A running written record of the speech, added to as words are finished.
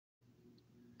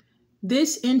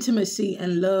This intimacy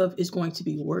and love is going to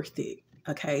be worth it.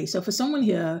 Okay, so for someone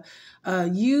here,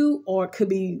 you or could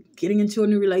be getting into a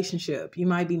new relationship. You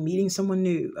might be meeting someone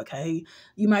new. Okay,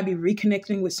 you might be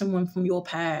reconnecting with someone from your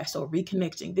past or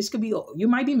reconnecting. This could be, you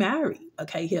might be married.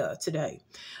 Okay, here today,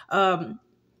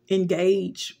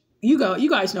 engage. You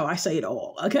guys know I say it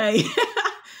all. Okay,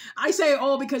 I say it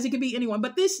all because it could be anyone.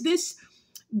 But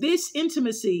this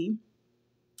intimacy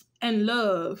and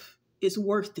love is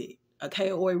worth it.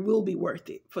 Okay, or it will be worth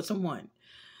it for someone.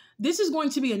 This is going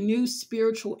to be a new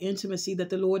spiritual intimacy that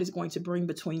the Lord is going to bring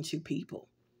between two people.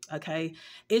 Okay.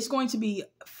 It's going to be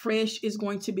fresh. It's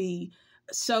going to be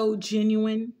so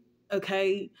genuine.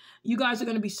 Okay. You guys are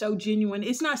going to be so genuine.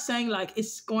 It's not saying like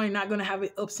not going to have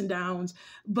it ups and downs,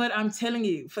 but I'm telling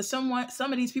you, for some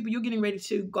of these people, you're getting ready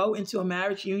to go into a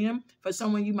marriage union. For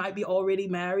someone, you might be already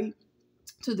married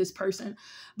to this person,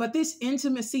 but this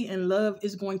intimacy and love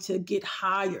is going to get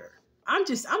higher. I'm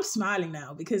smiling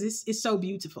now because it's so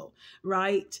beautiful,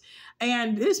 right?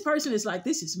 And this person is like,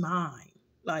 this is mine.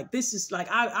 Like, this is like,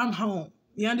 I'm home.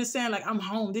 You understand? Like, I'm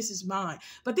home. This is mine.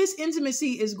 But this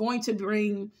intimacy is going to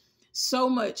bring so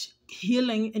much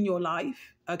healing in your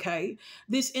life. Okay.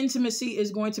 This intimacy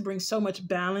is going to bring so much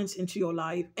balance into your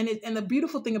life. And the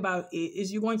beautiful thing about it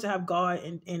is you're going to have God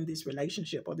in this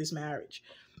relationship or this marriage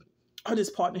or this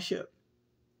partnership.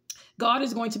 God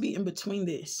is going to be in between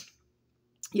this.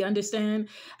 You understand?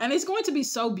 And it's going to be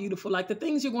so beautiful. Like the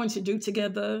things you're going to do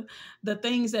together, the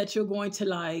things that you're going to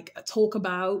like talk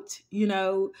about,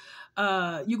 you're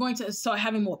going to start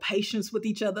having more patience with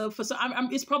each other.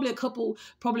 It's probably a couple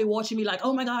probably watching me like,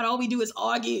 oh my God, all we do is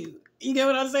argue. You get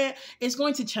what I'm saying? It's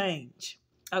going to change.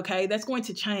 Okay, that's going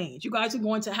to change. You guys are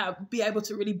going to be able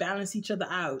to really balance each other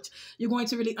out. You're going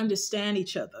to really understand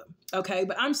each other. Okay,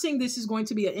 but I'm saying this is going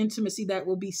to be an intimacy that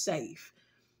will be safe.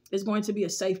 It's going to be a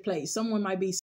safe place. Someone might be